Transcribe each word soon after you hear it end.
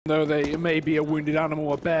Though they may be a wounded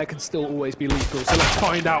animal, a bear can still always be lethal. So let's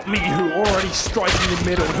find out. Mihu already striking in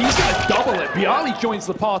middle. He's going to double it. Bialy joins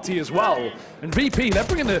the party as well. And VP, they're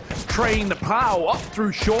bringing the train, the plow up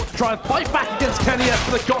through short to try and fight back against Kenny S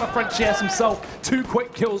for the god of French CS himself. 2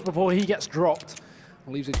 quick kills before he gets dropped.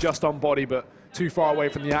 Leaves it just on body, but too far away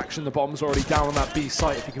from the action. The bomb's already down on that B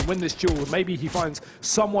site. If he can win this duel, maybe he finds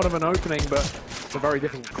somewhat of an opening, but it's a very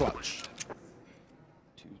difficult clutch.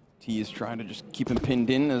 T is trying to just keep him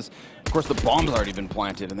pinned in as, of course, the bomb's already been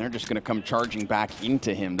planted, and they're just going to come charging back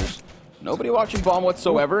into him. There's nobody watching bomb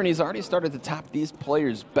whatsoever, and he's already started to tap these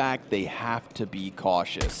players back. They have to be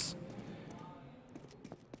cautious.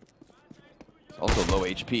 It's also low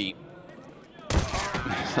HP.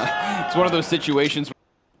 It's one of those situations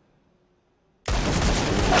where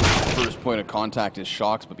first point of contact is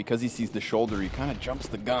Shocks, but because he sees the shoulder, he kind of jumps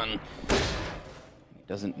the gun.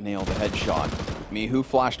 Doesn't nail the headshot. Mihu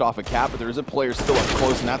flashed off a cap, but there is a player still up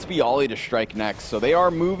close, and that's Bialy to strike next. So they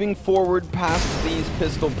are moving forward past these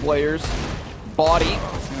pistol players. Body,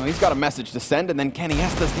 he's got a message to send, and then Kenny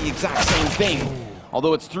S does the exact same thing.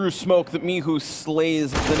 Although it's through smoke that Mihu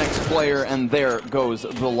slays the next player, and there goes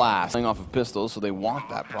the last. Playing off of pistols, so they want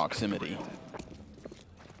that proximity.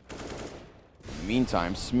 In the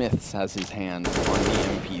meantime, Smiths has his hand on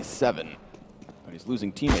the MP7, but he's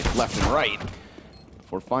losing teammates left and right.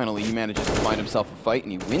 Before finally he manages to find himself a fight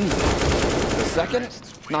and he wins it. The second,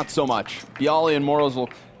 not so much. Bialy and Moros will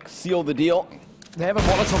seal the deal. They have a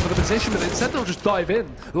Molotov for the position, but instead they'll just dive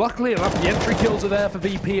in. Luckily enough, the entry kills are there for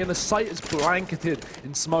VP and the site is blanketed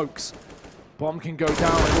in smokes. Bomb can go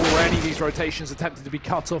down, and already these rotations attempted to be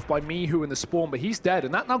cut off by Mihu in the spawn, but he's dead,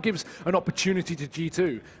 and that now gives an opportunity to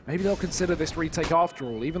G2. Maybe they'll consider this retake after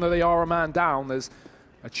all. Even though they are a man down, there's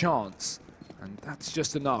a chance, and that's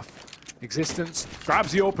just enough. Existence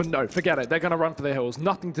grabs the open. No, forget it. They're going to run for the hills.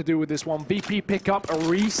 Nothing to do with this one. VP pick up a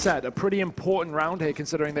reset. A pretty important round here,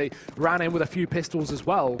 considering they ran in with a few pistols as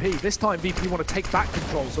well. This time, VP want to take back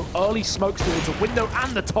control. So early smokes towards the window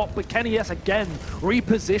and the top, but Kenny S again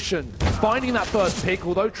repositioned. Finding that first pick,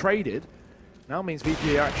 although traded, now means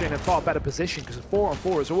VP are actually in a far better position because a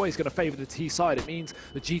 4-on-4 is always going to favor the T side. It means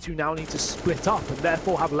the G2 now need to split up and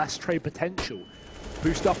therefore have less trade potential.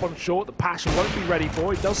 Boost up on short, the Passion won't be ready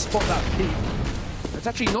for it. He does spot that peak. It's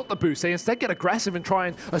actually not the boost. They instead get aggressive and try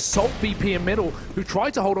and assault VP in middle, who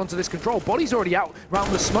tried to hold on to this control. Body's already out around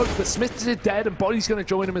the smoke, but Smith is dead and Body's going to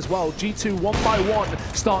join him as well. G2 one by one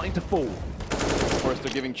starting to fall. Of course,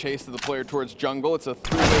 they're giving chase to the player towards jungle. It's a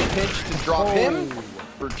three-way pitch to drop him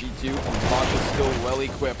for G2. Bosch is still well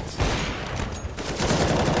equipped.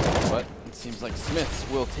 But it seems like Smiths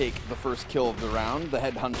will take the first kill of the round. The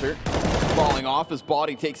headhunter falling off as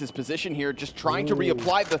Body takes his position here, just trying to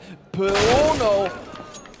reapply the... Oh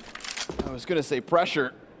no! I was going to say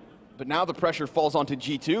pressure, but now the pressure falls onto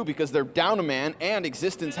G2 because they're down a man and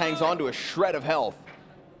Existence hangs on to a shred of health.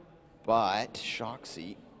 But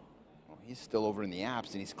Shoxy, well, he's still over in the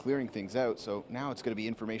apps and he's clearing things out, so now it's going to be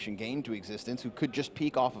information gained to Existence, who could just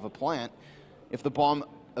peek off of a plant if the bomb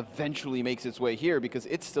eventually makes its way here because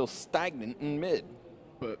it's still stagnant in mid.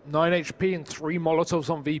 But 9 HP and 3 Molotovs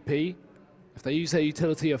on VP. If they use their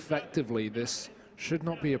utility effectively, this should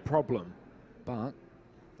not be a problem. But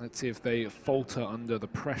let's see if they falter under the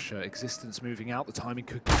pressure. Existence moving out, the timing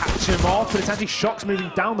could catch him off, but it's actually Shocks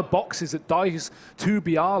moving down the boxes that dies to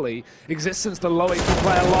Bialy. Existence, the low HP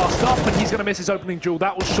player, last up, and he's going to miss his opening duel.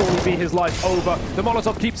 That will surely be his life over. The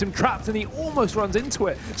Molotov keeps him trapped, and he almost runs into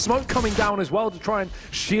it. Smoke coming down as well to try and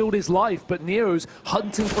shield his life, but Neo's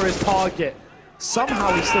hunting for his target.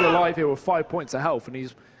 Somehow he's still alive here with 5 points of health, and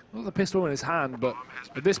he's got the pistol in his hand, but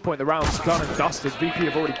at this point the round's done and dusted. VP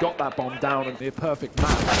have already got that bomb down and near perfect match,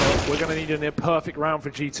 so we're going to need a near perfect round for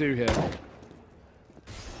G2 here.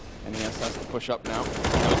 NES has to push up now.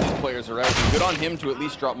 Knows these players are out. And good on him to at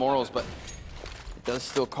least drop morals, but it does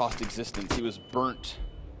still cost Existence. He was burnt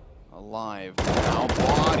alive. Now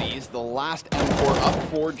Bodies, the last M4 up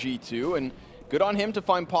for G2, and good on him to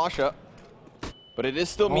find Pasha. But it is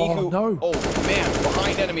still Mihu. No. Oh man,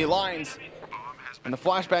 behind enemy lines. And the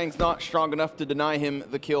flashbang's not strong enough to deny him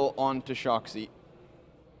the kill onto Shoxy.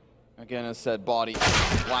 Again, as said, Body,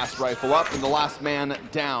 last rifle up, and the last man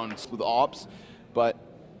down with ops. But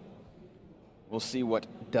we'll see what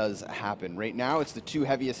does happen. Right now, it's the 2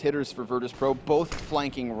 heaviest hitters for Virtus.pro, both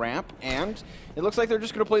flanking ramp, and it looks like they're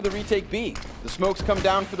just going to play the retake B. The smokes come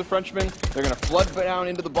down for the Frenchmen. They're going to flood down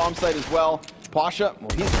into the bomb site as well. Pasha, well,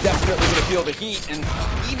 he's definitely going to feel the heat and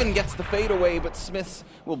even gets the fade away, but Smiths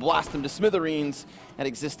will blast him to smithereens, and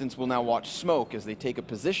Existence will now watch smoke as they take a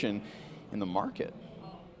position in the market.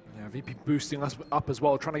 Yeah, VP boosting us up as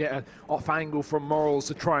well, trying to get an off angle from Morals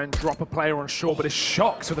to try and drop a player on short, but it's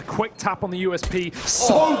Shox with a quick tap on the USP.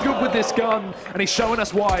 So good with this gun, and he's showing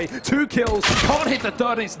us why. 2 kills, can't hit the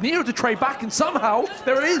third, and it's Neo to trade back, and somehow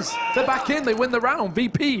there it is. They're back in, they win the round.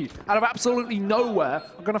 VP, out of absolutely nowhere,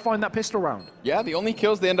 are going to find that pistol round. Yeah, the only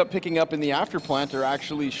kills they end up picking up in the afterplant are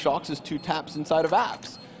actually Shox's 2 taps inside of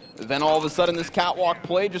apps. Then all of a sudden this catwalk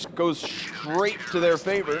play just goes straight to their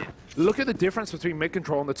favor. Look at the difference between mid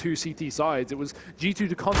control on the 2 CT sides. It was G2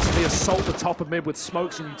 to constantly assault the top of mid with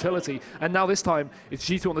smokes and utility, and now this time it's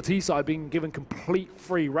G2 on the T side being given complete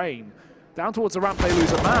free reign. Down towards the ramp they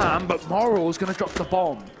lose a man, but Moral's going to drop the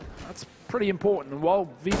bomb. That's pretty important, and while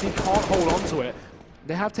VP can't hold on to it,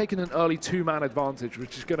 they have taken an early 2-man advantage,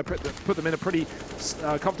 which is going to put them in a pretty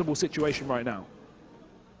comfortable situation right now.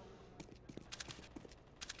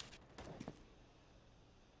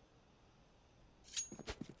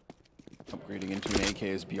 Upgrading into an AK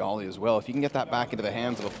is Bialy as well. If you can get that back into the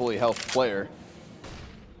hands of a fully healthy player,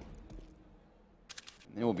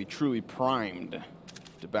 they will be truly primed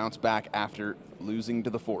to bounce back after losing to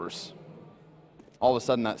the Force. All of a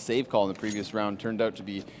sudden, that save call in the previous round turned out to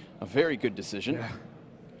be a very good decision. Yeah.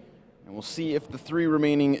 And we'll see if the 3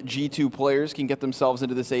 remaining G2 players can get themselves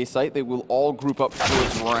into this A site. They will all group up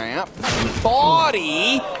towards ramp.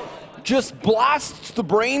 Body just blasts the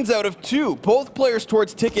brains out of 2. Both players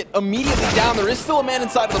towards Ticket immediately down. There is still a man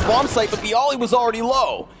inside of the bomb site, but Bialy was already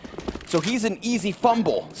low. So he's an easy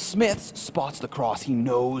fumble. Smith spots the cross. He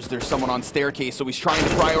knows there's someone on staircase, so he's trying to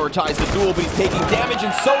prioritize the duel, but he's taking damage,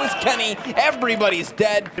 and so is Kenny. Everybody's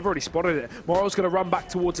dead. They've already spotted it. Moral's going to run back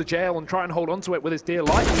towards the jail and try and hold on to it with his dear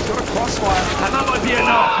life. He's got a crossfire, and that might be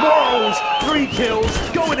enough. Morals, 3 kills,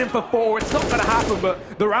 going in for 4. It's not going to happen,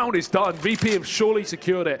 but the round is done. VP have surely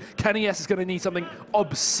secured it. Kenny S is going to need something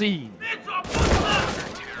obscene.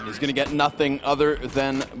 And he's going to get nothing other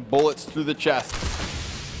than bullets through the chest.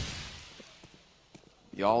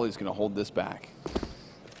 Bialy's going to hold this back.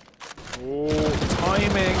 Oh,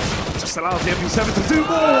 timing just allows the MP7 to do more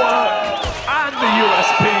work. And the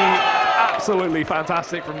USP, absolutely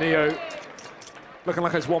fantastic from Neo. Looking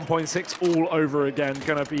like it's 1.6 all over again.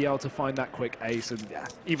 Going to be able to find that quick ace, and yeah,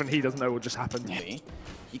 even he doesn't know what just happened.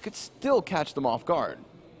 He could still catch them off guard.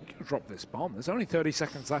 He could drop this bomb. There's only 30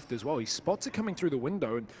 seconds left as well. He spots it coming through the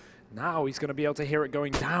window, and now he's going to be able to hear it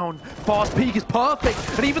going down. Fast peek is perfect,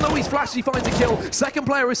 and even though he's flashed, he finds a kill. Second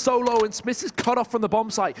player is solo, and Smith is cut off from the bomb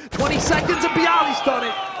site. 20 seconds, and Bialy's done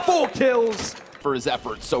it. 4 kills. For his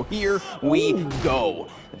efforts. So here we go.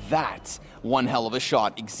 That's one hell of a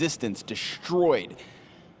shot. Existence destroyed.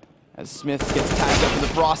 As Smith gets tagged up in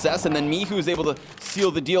the process, and then Mihu is able to seal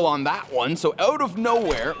the deal on that one. So out of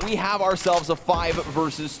nowhere, we have ourselves a 5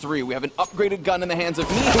 versus 3. We have an upgraded gun in the hands of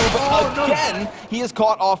Mihu, but again, he is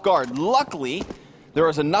caught off guard. Luckily, there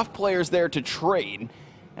is enough players there to trade,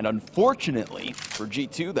 and unfortunately, for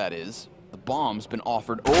G2 that is, the bomb's been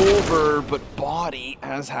offered over, but Body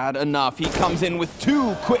has had enough. He comes in with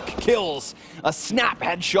 2 quick kills. A snap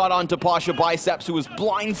headshot onto Pasha Biceps, who was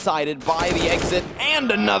blindsided by the exit,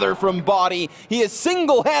 and another from Body. He is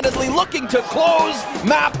single-handedly looking to close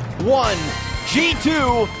map 1.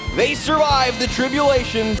 G2, they survive the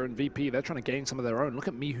tribulation. And VP, they're trying to gain some of their own. Look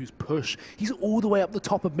at Mihu's push. He's all the way up the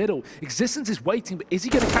top of middle. Existence is waiting, but is he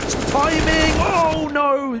going to catch the timing? Oh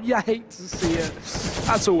no, you hate to see it.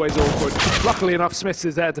 That's always awkward. Luckily enough, Smith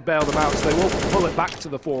is there to bail them out, so they will pull it back to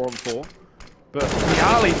the 4-on-4. But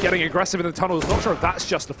Bialy getting aggressive in the tunnels. Not sure if that's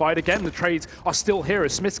justified. Again, the trades are still here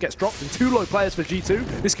as Smith gets dropped, and 2 low players for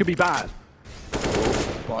G2. This could be bad.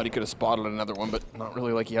 Body could have spotted another one, but not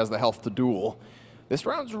really like he has the health to duel. This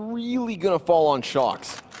round's really gonna fall on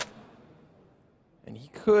Shox. And he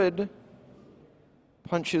could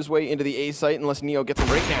punch his way into the A site unless Neo gets him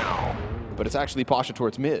right now. But it's actually Pasha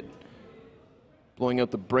towards mid, blowing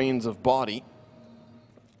out the brains of Body.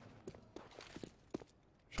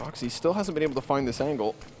 Shoxy still hasn't been able to find this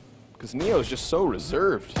angle because Neo's just so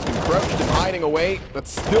reserved. He's been crouched and hiding away, but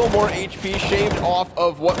still more HP shaved off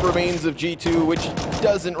of what remains of G2, which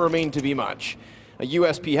doesn't remain to be much. A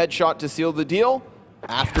USP headshot to seal the deal.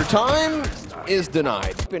 After time is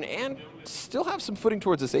denied. And still have some footing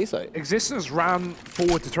towards this A site. Existence ran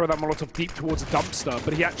forward to throw that Molotov deep towards a dumpster,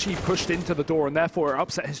 but he actually pushed into the door, and therefore it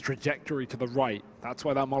upset his trajectory to the right. That's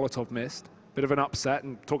why that Molotov missed. Bit of an upset,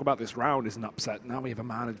 and talk about this round is an upset. Now we have a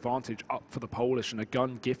man advantage up for the Polish and a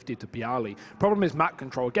gun gifted to Bialy. Problem is map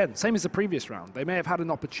control. Again, same as the previous round. They may have had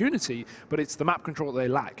an opportunity, but it's the map control that they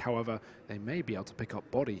lack. However, they may be able to pick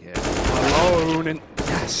up Body here. Alone, and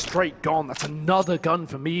yeah, straight gone. That's another gun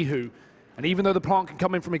for Mihu. And even though the plant can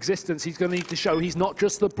come in from Existence, he's going to need to show he's not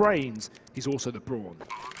just the brains, he's also the brawn.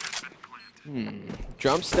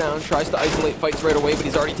 Jumps down, tries to isolate, fights right away, but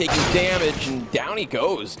he's already taking damage, and down he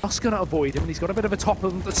goes. Just gonna avoid him, and he's got a bit of a top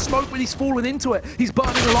of the smoke, but he's fallen into it. He's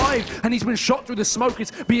burning alive, and he's been shot through the smoke. It's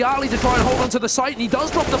Bialy to try and hold onto the site, and he does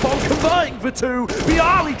drop the bomb, converting for 2.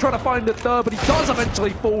 Bialy trying to find the third, but he does eventually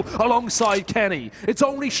fall alongside Kenny. It's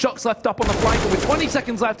only Shucks left up on the flank, and with 20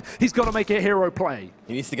 seconds left, he's got to make a hero play.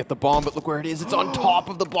 He needs to get the bomb, but look where it is. It's on top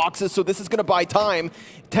of the boxes, so this is going to buy time.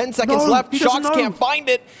 10 seconds left. Shucks can't find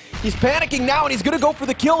it. He's panicking now, and he's going to go for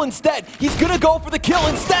the kill instead. He's going to go for the kill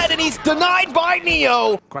instead, and he's denied by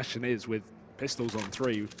Neo. Question is, with pistols on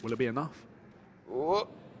 3, will it be enough? Whoa.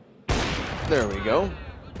 There we go.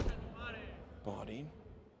 Body.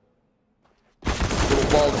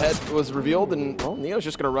 Little bald head was revealed, and well, Neo's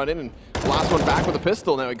just going to run in and blast one back with a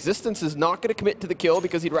pistol. Now, Existence is not going to commit to the kill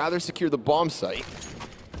because he'd rather secure the bomb site.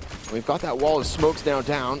 We've got that wall of smokes now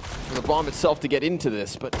down for the bomb itself to get into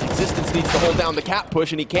this, but Existence needs to hold down the cap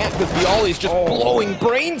push, and he can't because Bialy's just blowing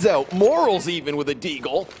brains out. Morals even with a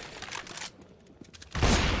deagle.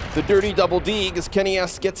 The dirty double deeg as Kenny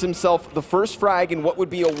S gets himself the first frag in what would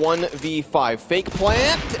be a 1v5. Fake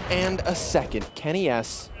plant and a second. Kenny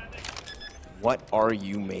S, what are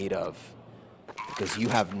you made of? Because you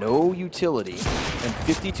have no utility and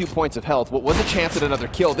 52 points of health. What was a chance at another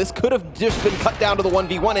kill? This could have just been cut down to the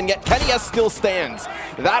 1v1, and yet Kenny S still stands.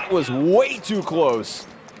 That was way too close.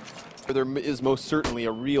 There is most certainly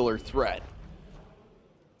a realer threat.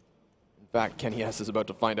 In fact, Kenny S is about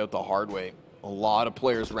to find out the hard way. A lot of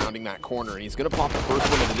players rounding that corner, and he's going to pop the first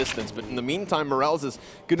one at the distance. But in the meantime, Morales is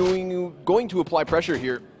going to apply pressure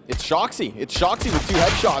here. It's Shoxy. It's Shoxy with 2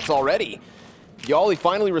 headshots already. Bialy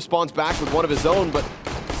finally responds back with one of his own, but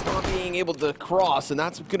he's not being able to cross, and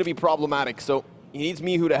that's going to be problematic. So he needs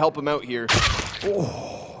Mihu to help him out here.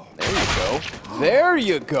 Oh, there you go. There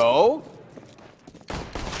you go.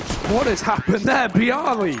 What has happened there,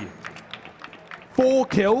 Bialy? 4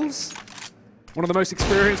 kills. One of the most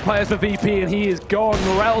experienced players for VP, and he is gone.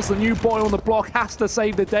 Morels, the new boy on the block, has to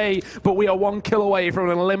save the day, but we are 1 kill away from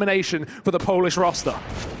an elimination for the Polish roster.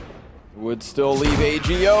 Would still leave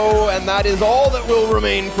AGO, and that is all that will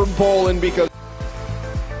remain from Poland because